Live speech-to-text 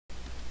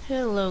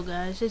Hello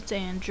guys, it's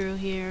Andrew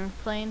here,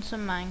 playing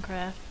some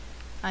Minecraft.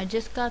 I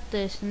just got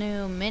this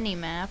new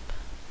mini-map.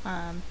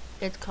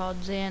 It's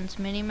called Zan's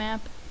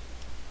Mini-Map,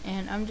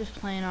 and I'm just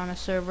playing on a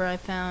server I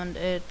found.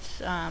 It's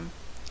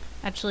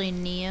actually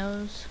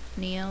Neo's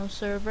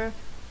server.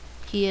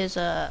 He is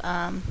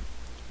a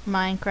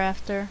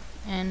Minecrafter,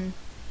 and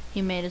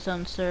he made his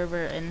own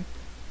server, and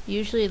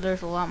usually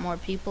there's a lot more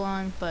people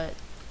on, but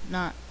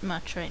not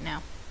much right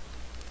now.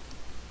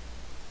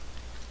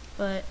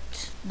 But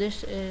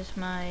this is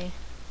my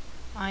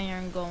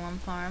iron golem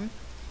farm.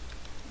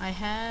 I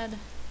had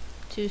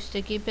 2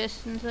 sticky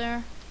pistons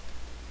there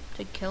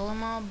to kill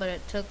them all, but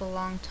it took a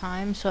long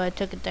time, so I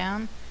took it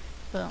down.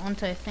 But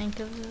once I think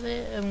of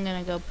it, I'm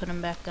gonna go put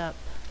them back up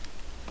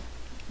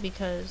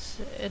because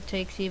it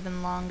takes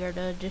even longer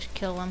to just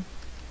kill them.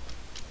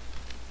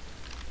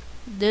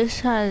 This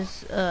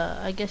has,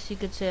 I guess you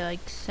could say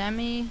like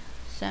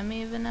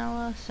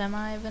semi-vanilla.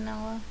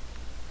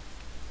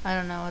 I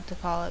don't know what to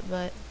call it,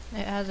 but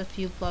it has a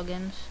few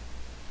plugins.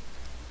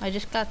 I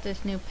just got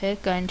this new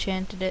pick. I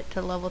enchanted it to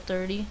level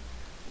 30,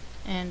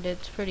 and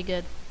it's pretty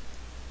good.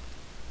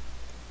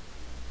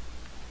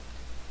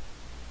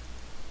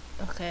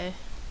 Okay.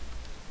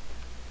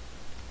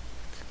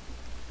 It's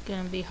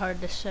gonna be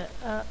hard to set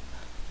up.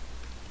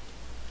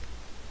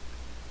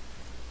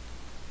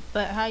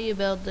 But how you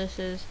build this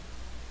is,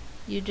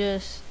 you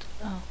just,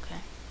 oh, okay.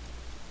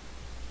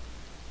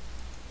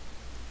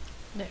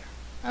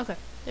 Okay,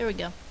 there we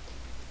go.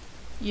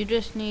 You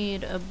just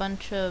need a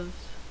bunch of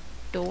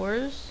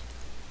doors.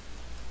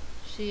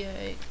 See,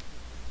 I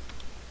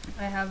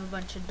have a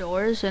bunch of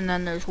doors, and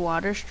then there's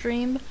water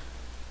stream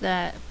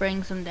that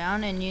brings them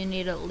down, and you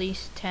need at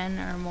least 10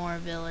 or more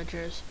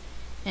villagers,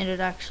 and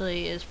it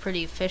actually is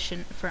pretty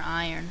efficient for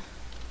iron.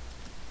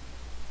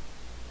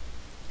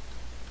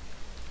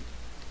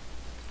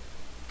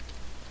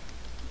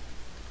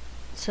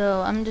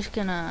 So I'm just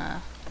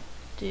gonna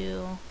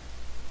do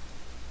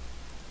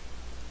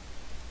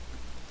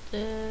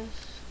this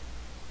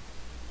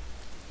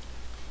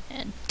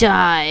and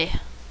die.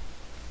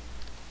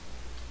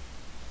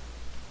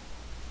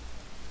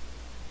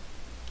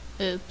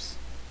 Oops.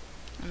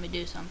 Let me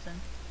do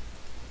something.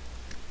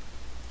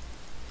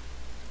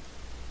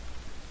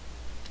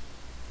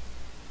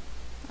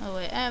 Oh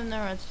wait, I have no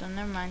redstone,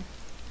 never mind.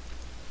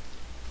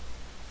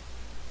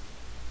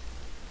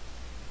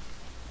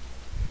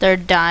 They're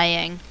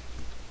dying.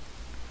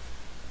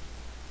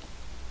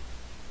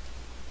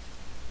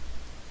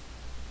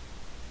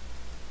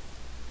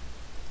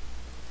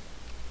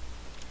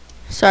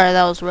 Sorry,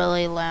 that was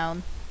really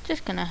loud.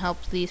 Just gonna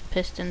help these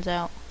pistons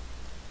out.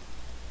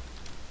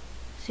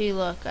 See,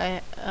 look,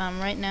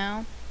 right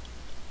now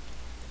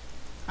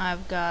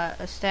I've got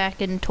a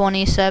stack in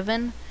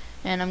 27,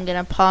 and I'm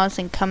gonna pause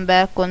and come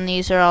back when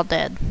these are all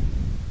dead.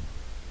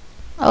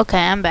 Okay,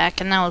 I'm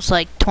back, and that was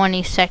like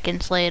 20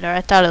 seconds later.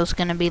 I thought it was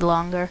gonna be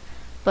longer,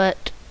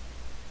 but,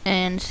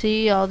 and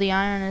see, all the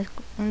iron is,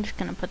 I'm just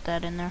gonna put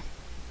that in there.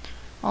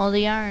 All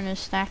the iron is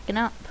stacking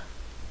up.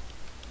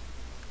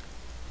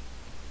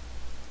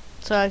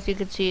 So as you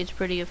can see, it's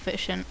pretty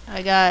efficient.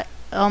 I got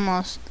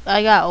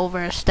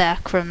over a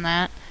stack from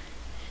that,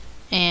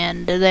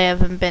 and they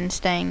haven't been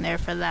staying there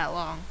for that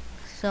long.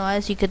 So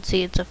as you can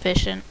see, it's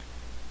efficient.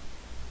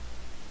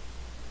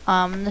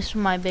 This is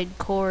my big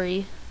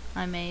quarry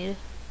I made.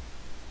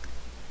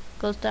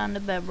 Goes down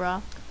to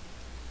bedrock.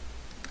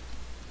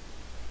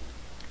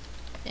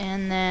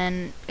 And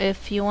then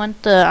if you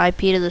want the IP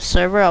to the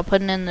server, I'll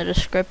put it in the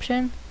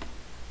description.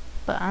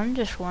 But I'm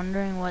just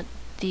wondering what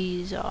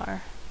these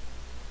are.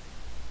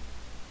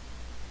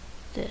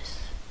 This.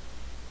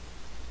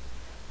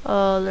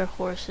 Oh, they're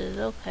horses.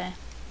 Okay.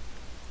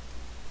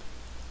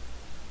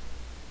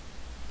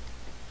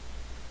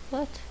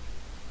 What?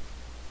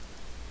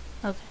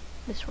 Okay,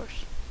 this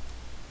horse.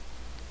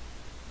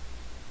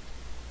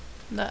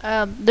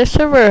 This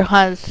server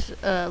has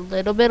a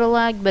little bit of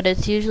lag, but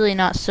it's usually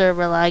not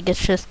server lag,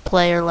 it's just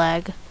player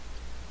lag.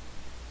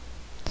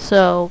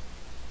 So,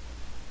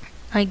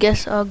 I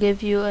guess I'll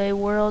give you a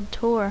world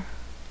tour.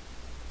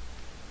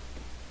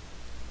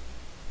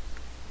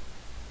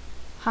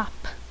 Hop.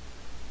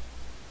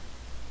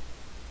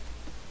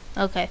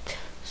 Okay,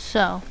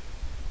 so,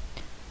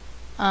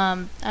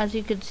 as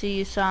you can see,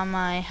 you saw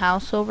my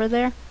house over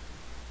there.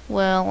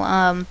 Well,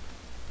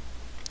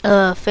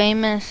 well,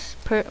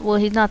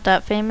 he's not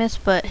that famous,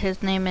 but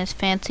his name is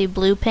Fancy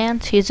Blue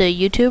Pants. He's a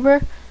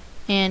YouTuber,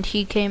 and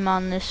he came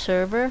on this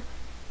server,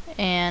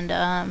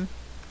 and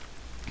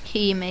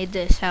he made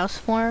this house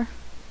for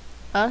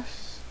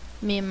us,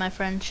 me and my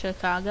friend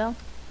Chicago,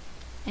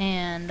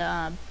 and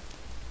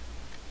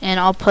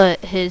I'll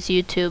put his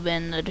YouTube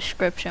in the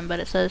description,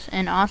 but it says,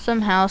 an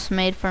awesome house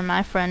made for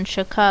my friend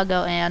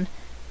Chicago and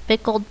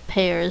pickled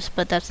pears,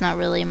 but that's not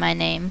really my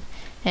name.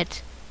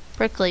 It's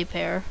prickly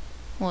pear.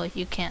 Well,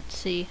 you can't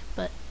see,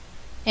 but,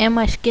 and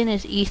my skin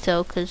is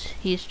Etho, cause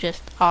he's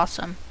just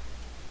awesome.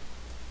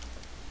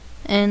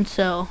 And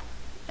so,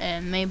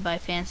 made by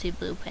Fancy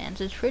Blue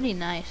Pants. It's pretty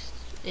nice.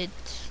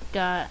 It's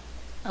got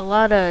a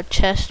lot of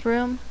chest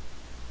room.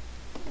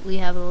 We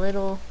have a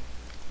little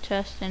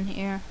chest in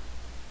here.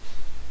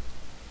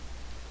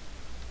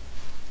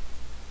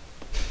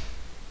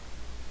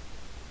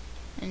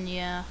 And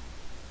yeah.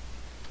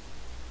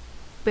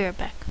 Be right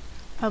back.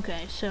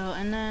 Okay, so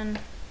and then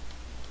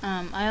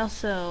I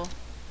also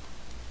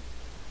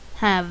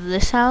have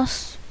this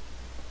house,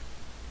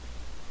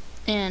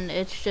 and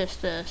it's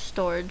just a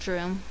storage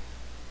room.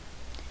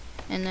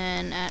 And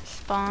then at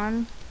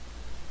spawn,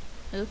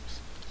 oops,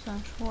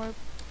 /warp.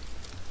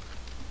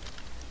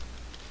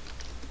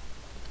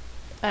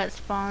 At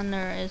spawn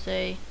there is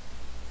a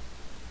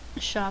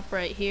shop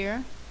right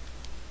here.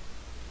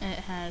 It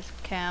has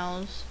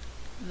cows,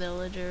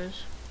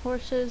 villagers,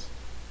 horses,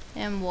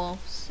 and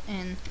wolves.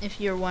 And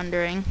if you're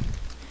wondering,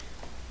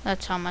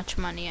 that's how much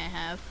money I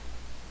have.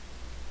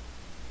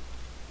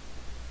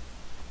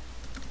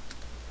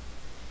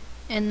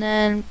 And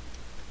then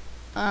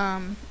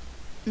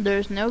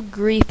there's no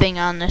griefing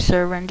on this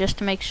server, and just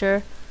to make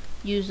sure,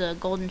 use a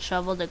golden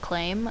shovel to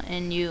claim,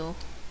 and you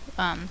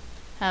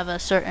have a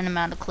certain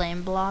amount of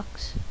claim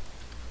blocks.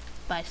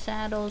 Buy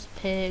saddles,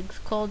 pigs,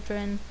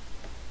 cauldron,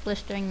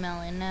 blistering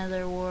melon,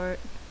 nether wart,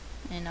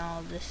 and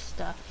all this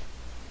stuff.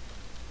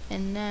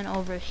 And then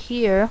over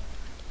here,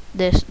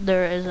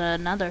 there is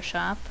another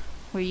shop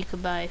where you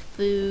could buy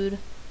food,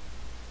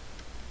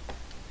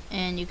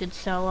 and you could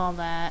sell all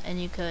that,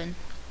 and you could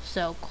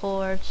sell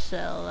quartz,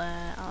 sell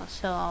that, I'll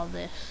sell all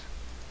this.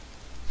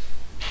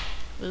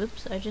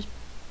 Oops,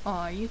 oh,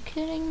 are you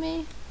kidding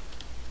me?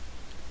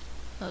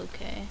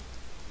 Okay.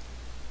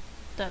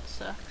 That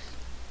sucks.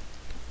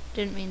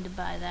 Didn't mean to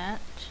buy that.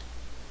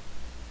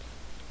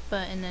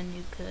 But, and then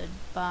you could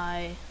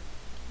buy,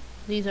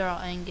 these are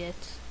all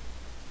ingots.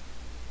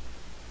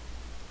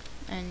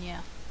 And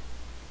yeah.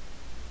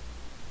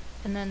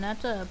 And then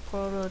that's a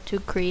Proto to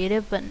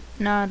creative, but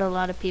not a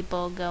lot of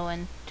people go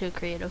into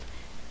creative.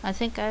 I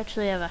think I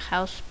actually have a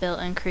house built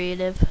in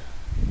creative.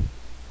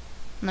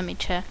 Let me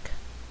check.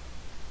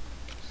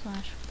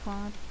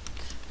 /plot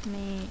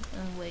me,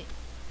 oh wait.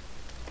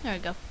 There we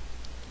go.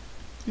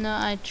 No,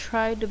 I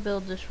tried to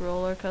build this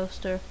roller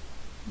coaster,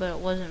 but it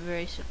wasn't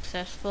very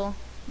successful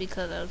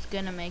because I was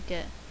gonna make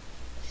it,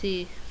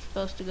 see, it's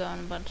supposed to go in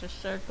a bunch of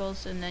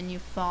circles and then you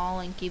fall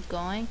and keep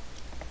going,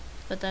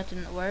 but that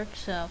didn't work,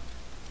 so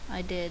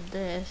I did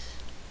this,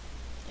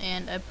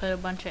 and I put a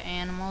bunch of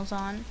animals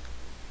on,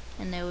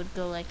 and they would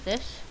go like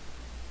this,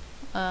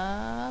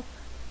 up,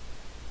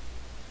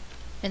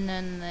 and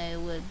then they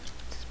would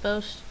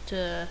supposed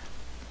to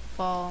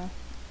fall,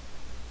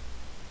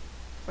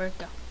 where'd it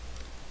go?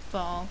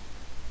 Fall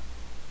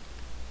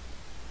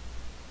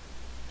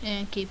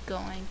and keep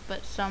going,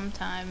 but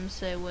sometimes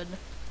they would,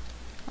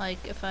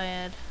 like if I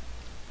had,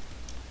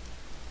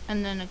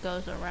 and then it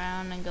goes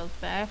around and goes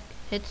back,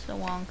 hits the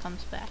wall and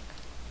comes back.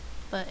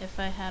 But if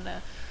I had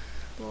a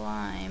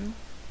slime,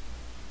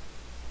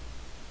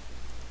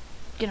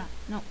 get on,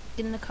 no,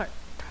 get in the cart.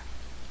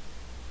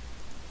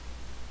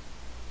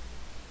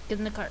 Get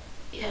in the cart.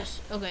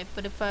 Yes, okay,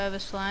 but if I have a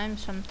slime,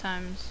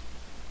 sometimes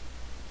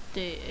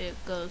it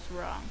goes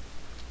wrong.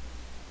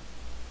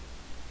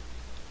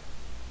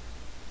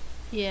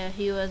 Yeah,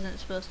 he wasn't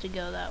supposed to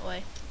go that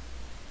way.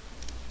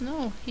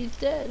 No, he's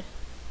dead.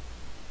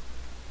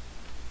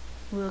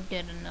 We'll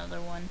get another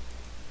one.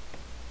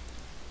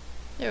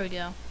 There we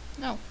go.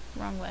 No,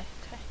 wrong way.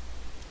 Okay.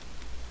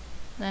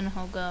 Then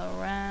he'll go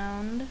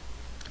around.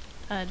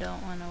 I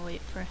don't want to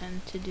wait for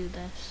him to do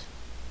this.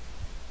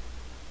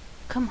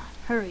 Come on,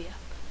 hurry up.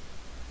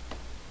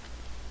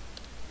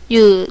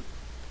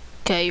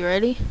 Okay, you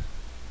ready?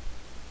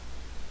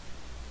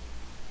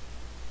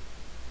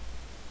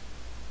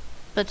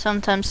 But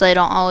sometimes they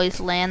don't always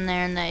land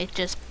there, and they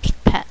just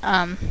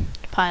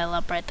pile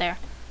up right there.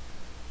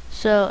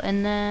 So,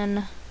 and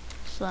then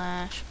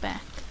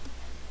 /back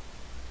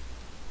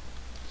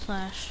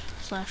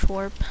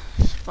 /warp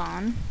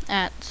spawn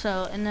at,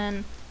 so, and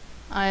then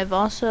I've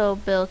also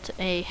built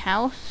a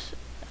house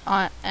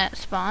at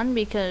spawn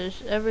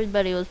because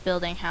everybody was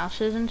building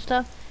houses and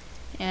stuff,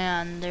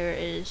 and there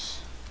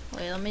is,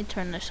 wait, let me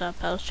turn this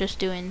up. I was just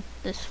doing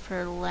this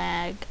for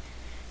lag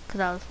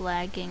because I was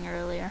lagging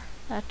earlier.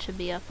 That should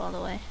be up all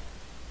the way.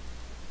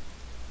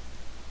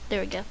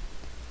 There we go.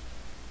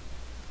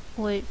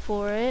 Wait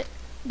for it.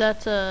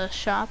 That's a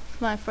shop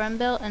my friend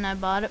built, and I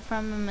bought it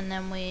from him, and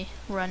then we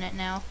run it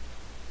now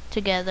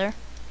together.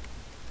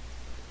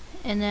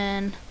 And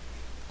then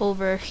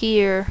over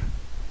here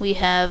we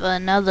have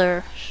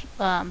another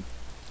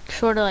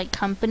sort of like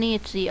company.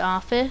 It's the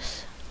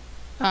office,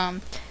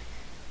 and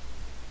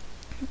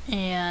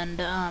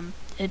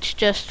it's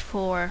just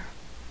for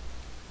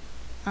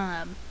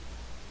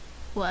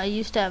well, I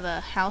used to have a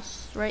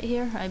house right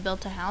here. I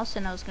built a house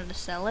and I was going to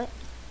sell it,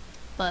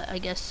 but I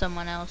guess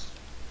someone else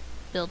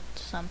built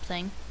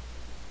something,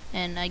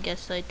 and I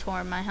guess they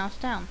tore my house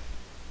down.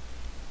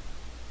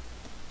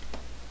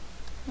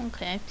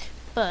 Okay,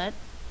 but,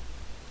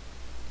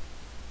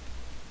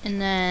 and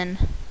then,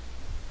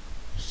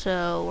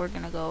 so we're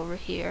going to go over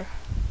here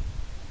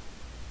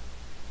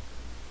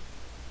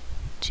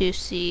to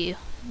see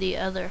the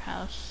other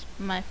house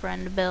my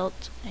friend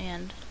built,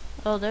 and,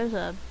 oh, there's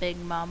a big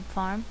mob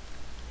farm.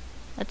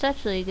 That's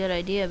actually a good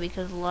idea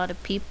because a lot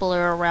of people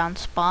are around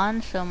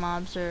spawn, so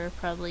mobs are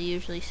probably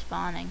usually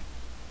spawning.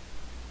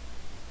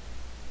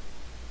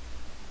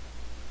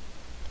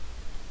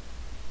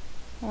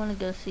 I want to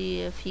go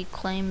see if he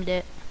claimed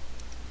it.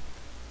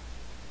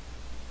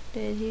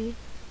 Did he?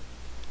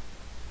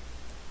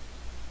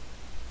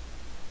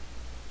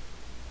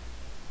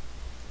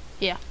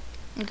 Yeah.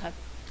 Okay.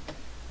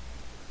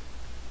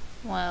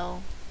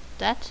 Well,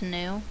 that's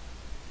new.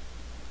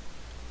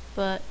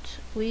 But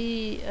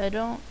I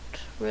don't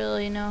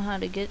really know how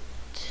to get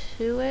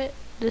to it.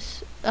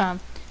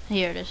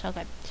 Here it is.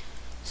 Okay.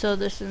 So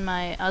this is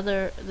my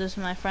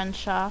friend's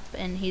shop,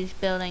 and he's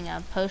building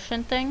a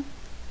potion thing.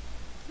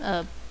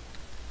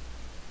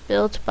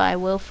 Built by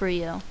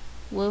Wilfrio.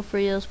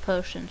 Wilfrio's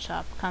Potion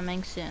Shop,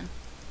 coming soon.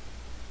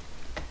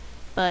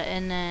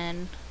 And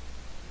then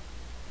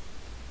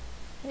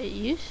it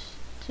used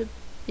to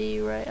be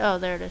right. Oh,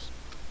 there it is.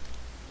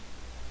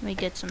 Let me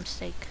get some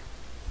steak.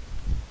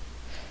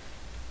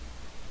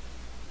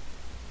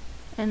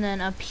 And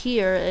then up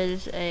here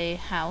is a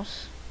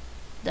house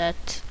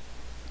that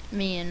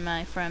me and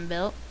my friend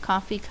built.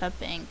 Coffee Cup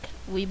Inc.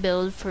 We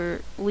build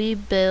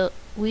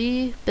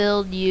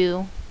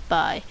you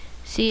by.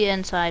 See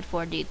inside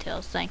for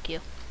details. Thank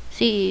you.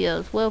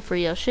 CEOs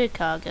Wilfrio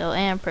Chicago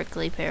and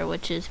Prickly Pear,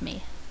 which is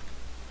me.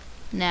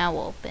 Now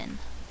open.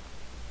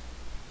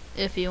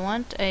 If you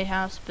want a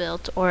house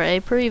built or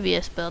a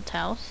previous built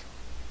house,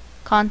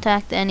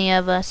 contact any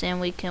of us and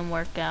we can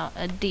work out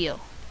a deal.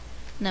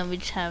 And then we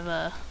just have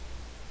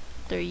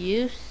there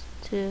used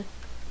to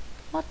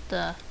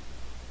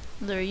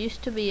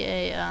be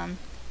a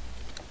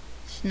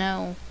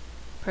snow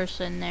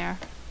person there.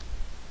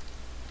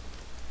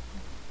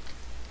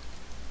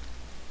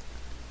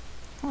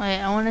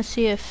 Wait, I want to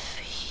see if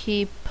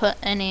he put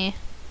any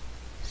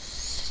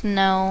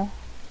snow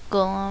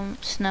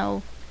golem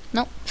snow.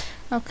 Nope.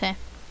 Okay.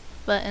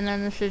 And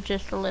then this is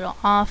just a little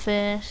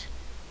office,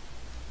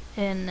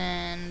 and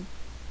then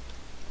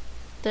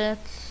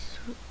that's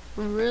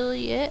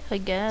really it, I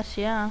guess.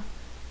 Yeah.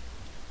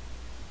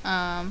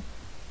 And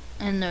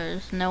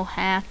there's no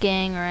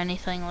hacking or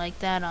anything like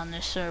that on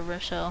this server,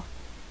 so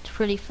it's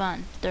pretty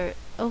fun.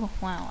 Oh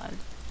wow,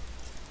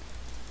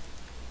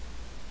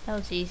 that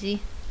was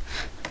easy.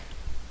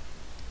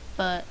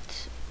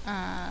 But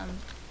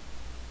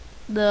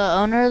the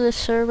owner of the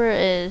server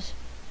is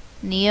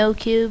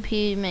NeoCube.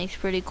 He makes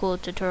pretty cool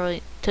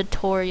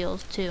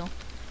tutorials too.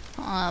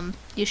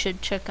 You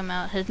should check him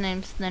out. His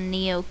name's the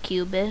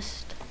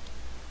NeoCubist.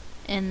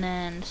 And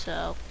then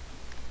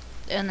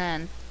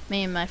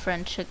me and my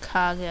friend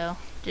Chicago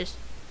just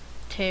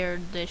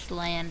teared this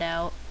land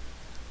out.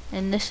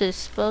 And this is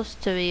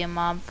supposed to be a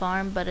mob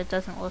farm, but it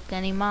doesn't look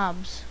any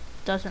mobs.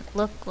 Doesn't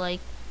look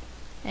like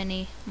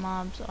any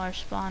mobs are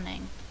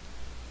spawning.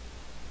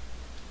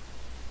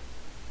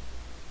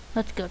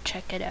 Let's go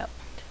check it out.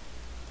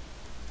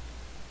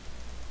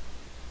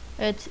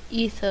 It's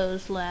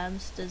Ethos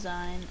Labs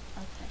design.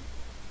 Okay.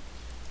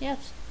 Yeah,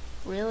 it's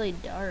really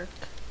dark.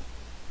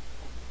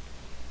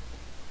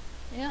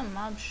 Yeah,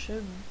 mobs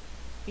should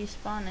be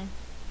spawning.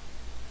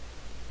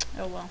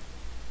 Oh well.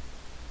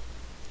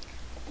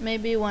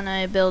 Maybe when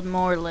I build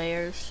more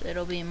layers,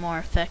 it'll be more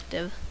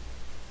effective.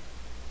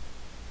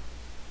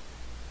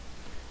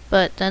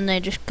 But then they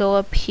just go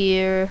up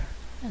here,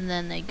 and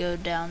then they go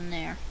down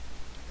there.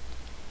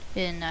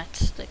 And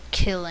that's the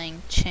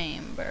killing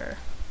chamber.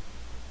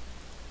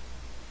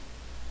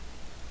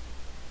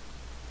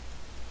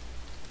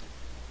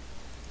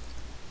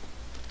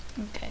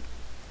 Okay.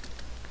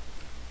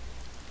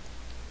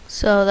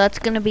 So that's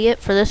gonna be it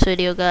for this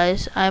video,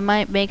 guys. I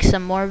might make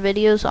some more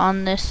videos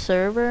on this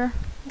server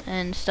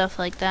and stuff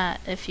like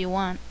that if you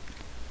want.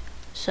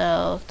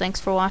 So thanks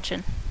for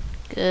watching.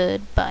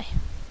 Goodbye.